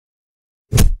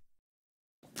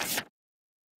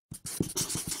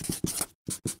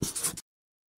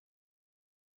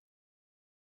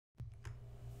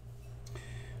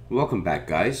Welcome back,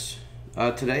 guys.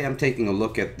 Today I'm taking a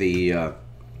look at the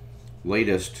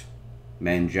latest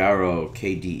Manjaro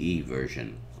KDE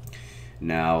version.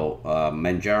 Now,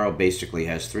 Manjaro basically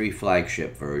has three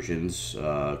flagship versions,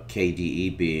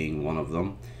 KDE being one of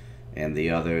them, and the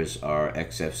others are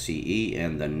XFCE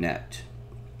and the Net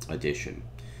edition.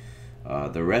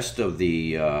 The rest of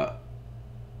the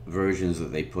versions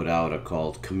that they put out are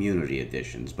called community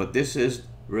editions, but this is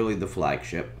really the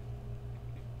flagship.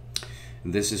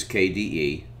 This is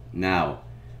KDE. Now,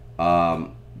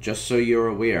 just so you're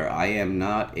aware, I am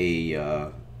not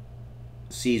a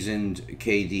seasoned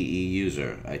KDE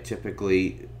user. I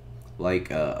typically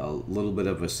like a little bit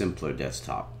of a simpler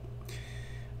desktop.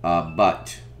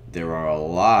 But there are a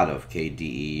lot of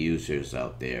KDE users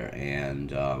out there,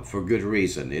 and for good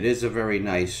reason. It is a very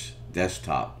nice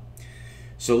desktop.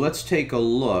 So let's take a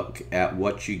look at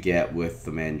what you get with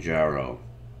the Manjaro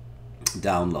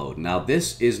download. Now,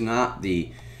 this is not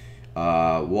the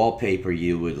wallpaper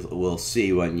you will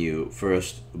see when you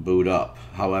first boot up.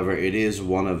 However, it is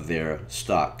one of their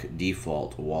stock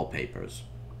default wallpapers.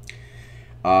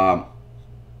 KDE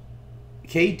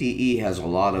has a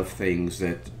lot of things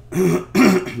that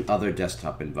other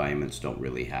desktop environments don't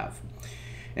really have.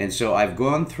 And so I've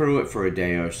gone through it for a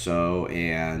day or so,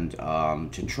 and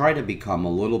to try to become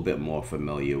a little bit more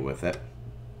familiar with it.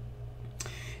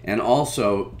 And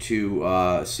also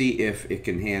to see if it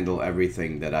can handle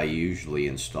everything that I usually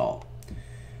install.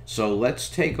 So let's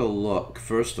take a look,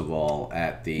 first of all,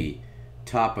 at the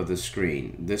top of the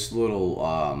screen. This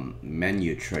little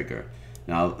menu trigger.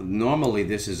 Now, normally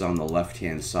this is on the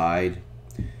left-hand side.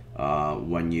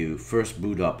 When you first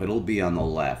boot up, it'll be on the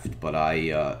left, but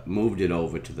I moved it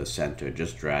over to the center,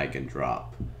 just drag and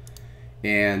drop.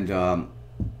 And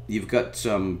you've got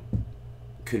some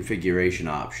configuration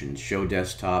options: show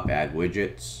desktop, add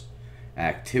widgets,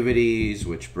 activities,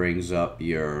 which brings up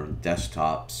your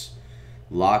desktops,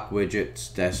 lock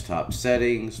widgets, desktop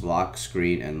settings, lock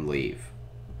screen, and leave.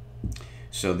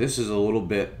 So this is a little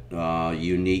bit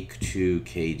unique to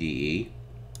KDE,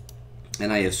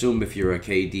 and I assume if you're a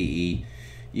KDE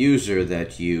user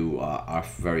that you are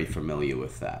very familiar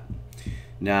with that.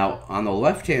 Now, on the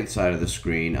left hand side of the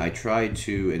screen, I tried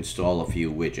to install a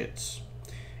few widgets.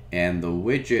 And the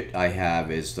widget I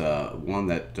have is the one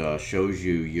that shows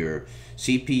you your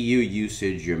CPU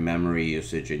usage, your memory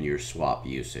usage, and your swap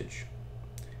usage.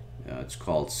 It's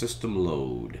called System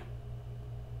Load.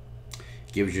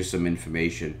 It gives you some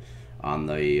information on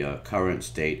the current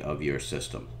state of your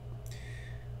system.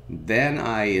 Then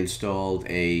I installed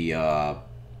a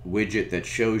widget that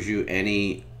shows you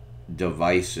any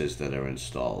devices that are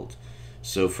installed.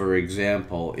 So for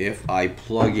example, if I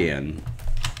plug in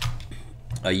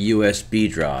a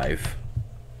USB drive,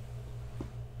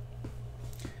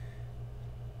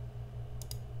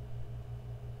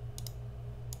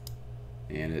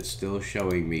 and it's still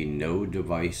showing me no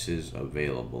devices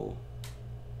available.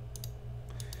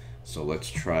 So let's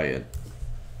try a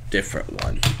different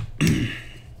one.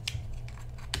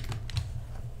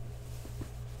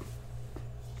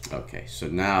 Okay, so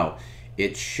now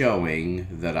it's showing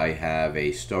that I have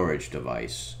a storage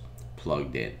device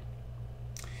plugged in,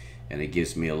 and it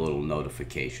gives me a little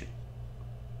notification.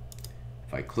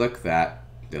 If I click that,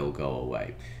 they'll go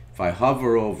away. If I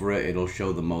hover over it, it'll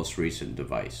show the most recent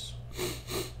device.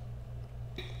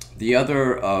 The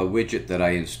other widget that I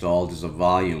installed is a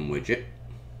volume widget.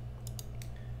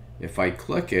 If I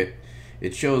click it,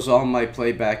 it shows all my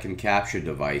playback and capture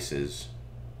devices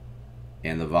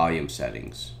and the volume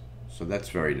settings. So that's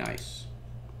very nice.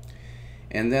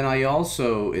 And then I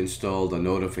also installed a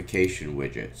notification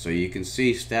widget. So you can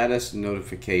see status and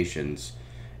notifications,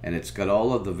 and it's got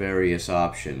all of the various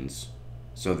options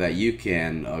so that you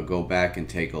can go back and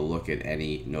take a look at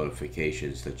any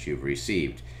notifications that you've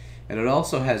received. And it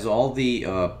also has all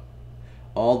the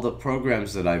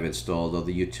programs that I've installed, or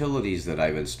the utilities that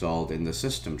I've installed in the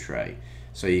system tray.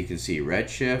 So you can see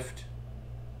Redshift,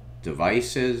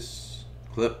 devices,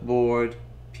 clipboard,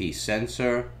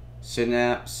 pSensor,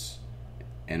 Synapse,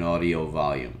 and audio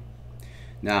volume.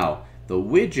 Now, the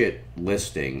widget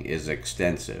listing is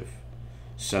extensive.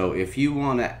 So if you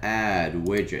want to add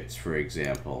widgets, for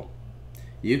example,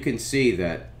 you can see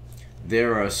that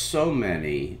there are so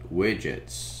many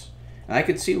widgets. And I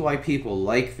can see why people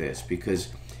like this, because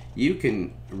you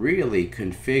can really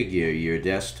configure your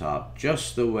desktop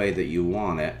just the way that you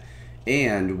want it,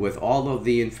 and with all of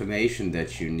the information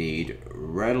that you need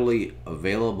readily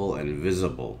available and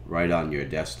visible right on your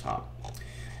desktop.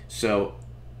 So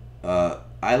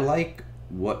I like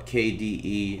what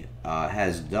KDE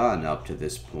has done up to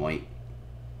this point,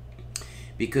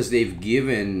 because they've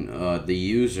given the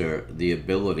user the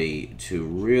ability to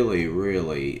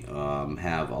really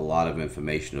have a lot of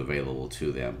information available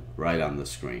to them right on the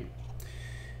screen.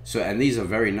 So, and these are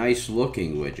very nice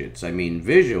looking widgets. I mean,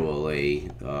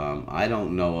 visually, I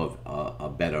don't know of a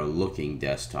better looking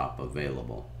desktop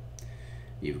available.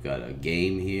 You've got a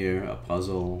game here, a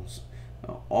puzzle,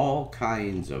 all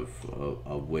kinds of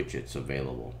widgets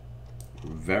available.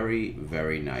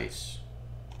 Very nice.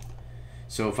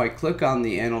 So if I click on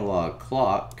the analog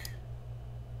clock,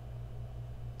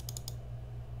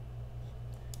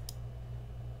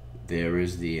 there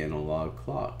is the analog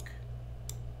clock.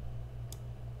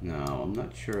 Now, I'm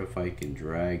not sure if I can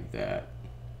drag that.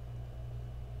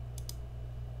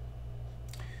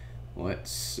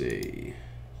 Let's see.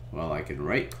 Well, I can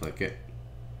right click it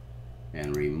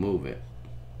and remove it.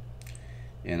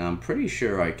 And I'm pretty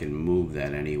sure I can move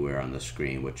that anywhere on the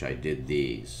screen, which I did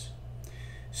these.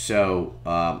 So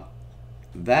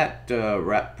that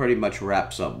pretty much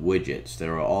wraps up widgets.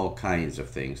 There are all kinds of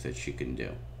things that you can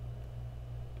do.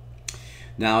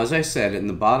 Now, as I said, in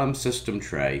the bottom system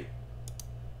tray,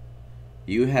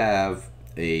 you have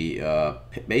a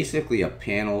basically a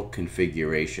panel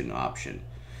configuration option,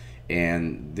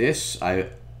 and this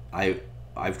I've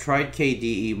tried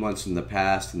KDE once in the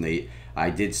past, and I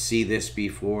did see this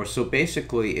before. So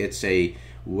basically, it's a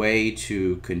way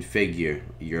to configure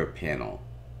your panel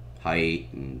height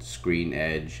and screen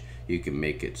edge. You can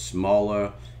make it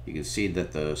smaller. You can see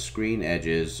that the screen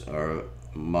edges are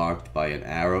marked by an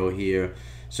arrow here.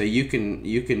 So you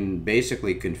can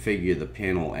basically configure the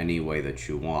panel any way that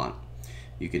you want.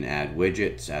 You can add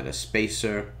widgets, add a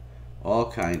spacer,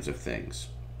 all kinds of things.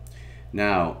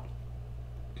 Now,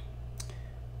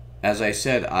 as I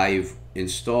said, I've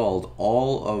installed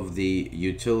all of the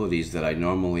utilities that I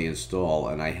normally install,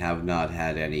 and I have not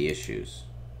had any issues.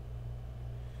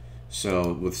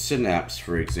 So with Synapse,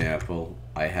 for example,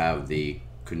 I have the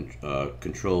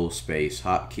control space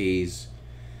hotkeys.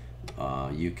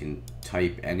 You can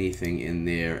type anything in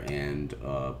there and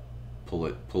pull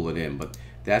it in, but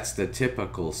that's the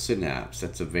typical Synapse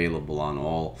that's available on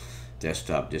all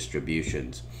desktop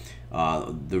distributions.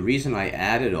 The reason I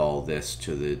added all this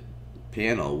to the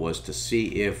panel was to see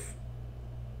if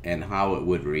and how it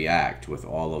would react with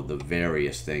all of the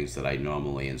various things that I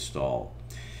normally install,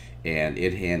 and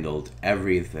it handled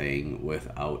everything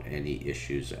without any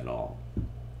issues at all.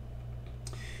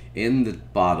 In the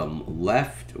bottom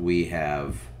left, we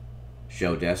have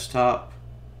Show Desktop,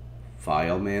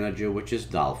 File Manager, which is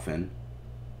Dolphin,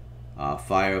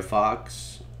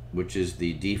 Firefox, which is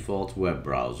the default web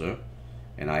browser,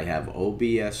 and I have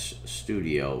OBS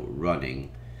Studio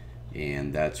running,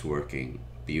 and that's working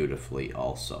beautifully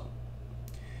also.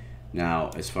 Now,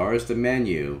 as far as the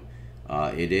menu,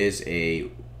 it is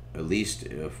at least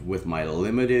with my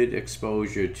limited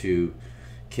exposure to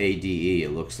KDE, it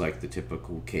looks like the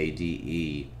typical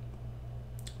KDE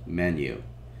menu.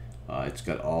 It's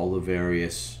got all the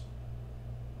various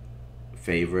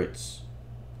favorites,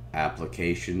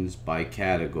 applications by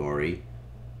category,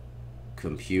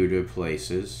 computer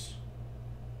places,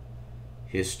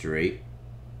 history,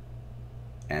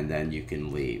 and then you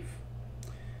can leave.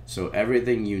 So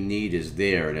everything you need is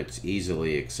there, and it's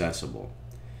easily accessible.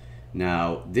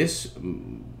 Now, this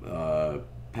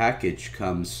package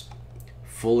comes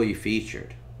fully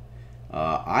featured.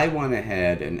 I went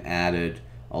ahead and added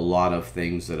a lot of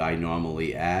things that I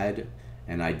normally add,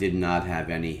 and I did not have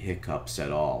any hiccups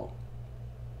at all.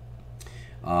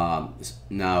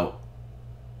 Now,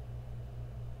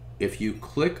 if you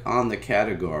click on the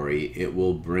category, it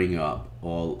will bring up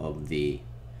all of the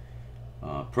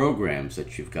programs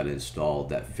that you've got installed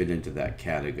that fit into that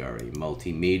category.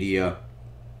 Multimedia,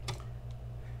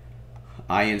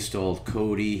 I installed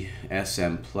Kodi,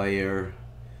 SM Player,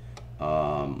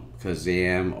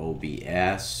 Kazam,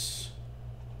 OBS,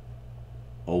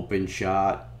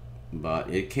 OpenShot, but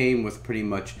it came with pretty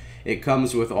much, it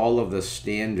comes with all of the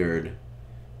standard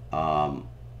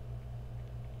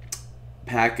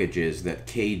packages that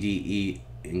KDE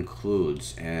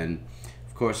includes, and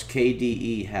of course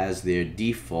KDE has their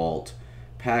default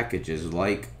packages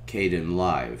like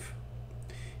Kdenlive,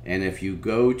 and if you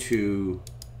go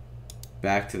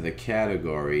back to the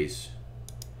categories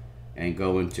and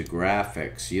go into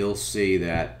graphics, you'll see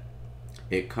that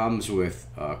it comes with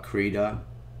Krita,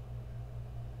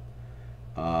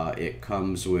 it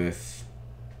comes with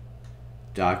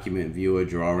document viewer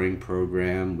drawing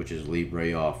program, which is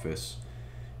LibreOffice,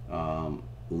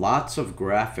 lots of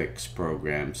graphics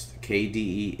programs,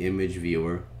 KDE image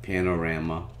viewer,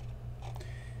 panorama,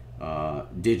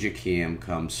 Digicam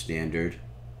comes standard,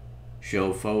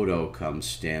 Show Photo comes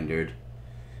standard,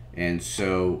 and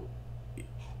so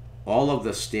all of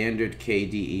the standard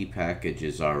KDE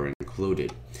packages are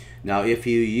included. Now, if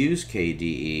you use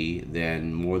KDE,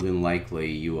 then more than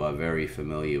likely you are very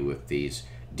familiar with these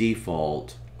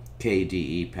default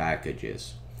KDE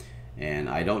packages. And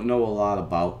I don't know a lot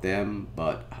about them,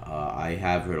 but I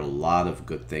have heard a lot of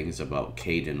good things about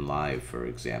Kdenlive, for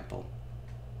example.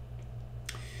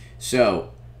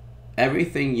 So,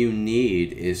 everything you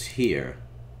need is here.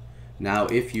 Now,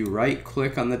 if you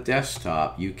right-click on the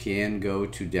desktop, you can go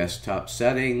to Desktop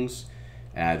Settings,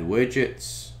 add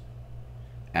Widgets,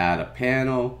 add a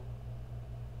panel,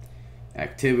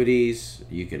 Activities.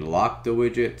 You can lock the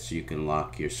widgets, you can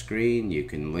lock your screen, you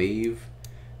can leave.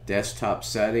 Desktop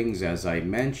Settings, as I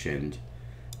mentioned,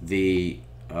 the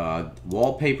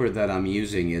wallpaper that I'm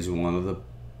using is one of the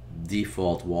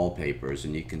default wallpapers,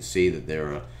 and you can see that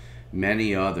there are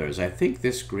many others. I think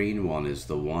this green one is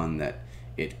the one that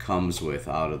it comes with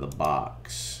out of the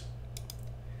box.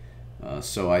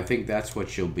 So I think that's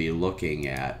what you'll be looking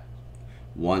at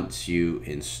once you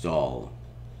install.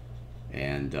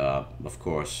 And of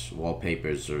course,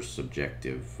 wallpapers are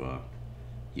subjective.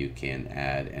 You can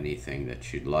add anything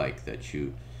that you'd like, that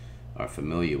you are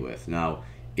familiar with. Now,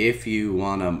 if you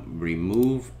want to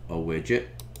remove a widget,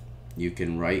 you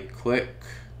can right click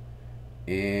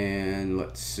and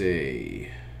let's see.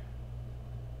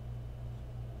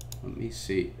 Let me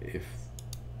see if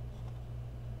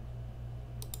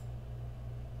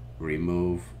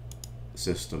remove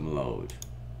system load.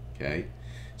 Okay,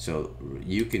 so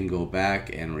you can go back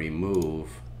and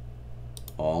remove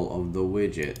all of the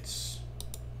widgets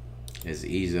as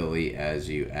easily as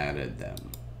you added them.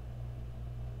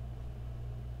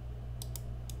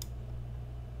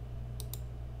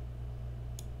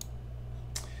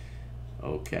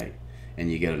 Okay,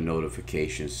 and you get a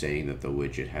notification saying that the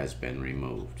widget has been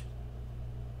removed.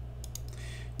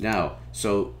 Now,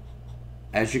 so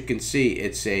as you can see,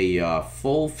 it's a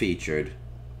full-featured,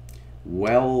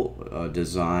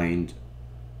 well-designed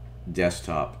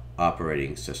desktop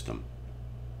operating system.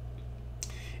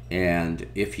 And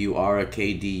if you are a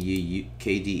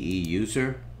KDE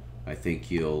user, I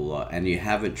think you'll, and you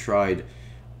haven't tried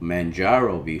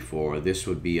Manjaro before, this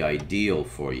would be ideal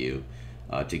for you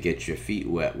to get your feet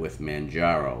wet with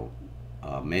Manjaro.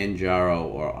 Manjaro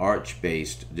or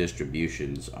Arch-based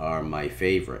distributions are my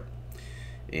favorite,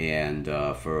 and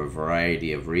for a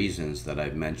variety of reasons that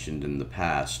I've mentioned in the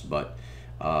past. But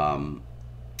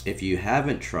if you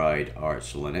haven't tried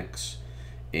Arch Linux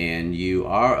and you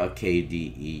are a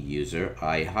KDE user,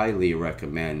 I highly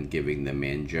recommend giving the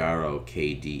Manjaro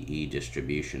KDE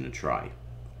distribution a try.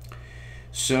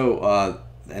 So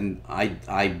and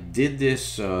I did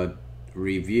this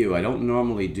review. I don't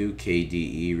normally do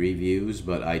KDE reviews,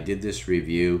 but I did this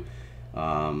review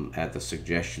at the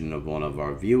suggestion of one of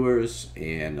our viewers,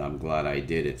 and I'm glad I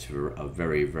did. It's a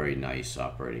very, very nice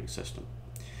operating system.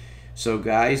 So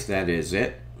guys, that is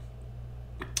it.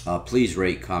 Please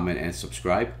rate, comment, and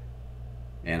subscribe,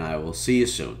 and I will see you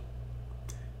soon.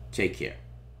 Take care.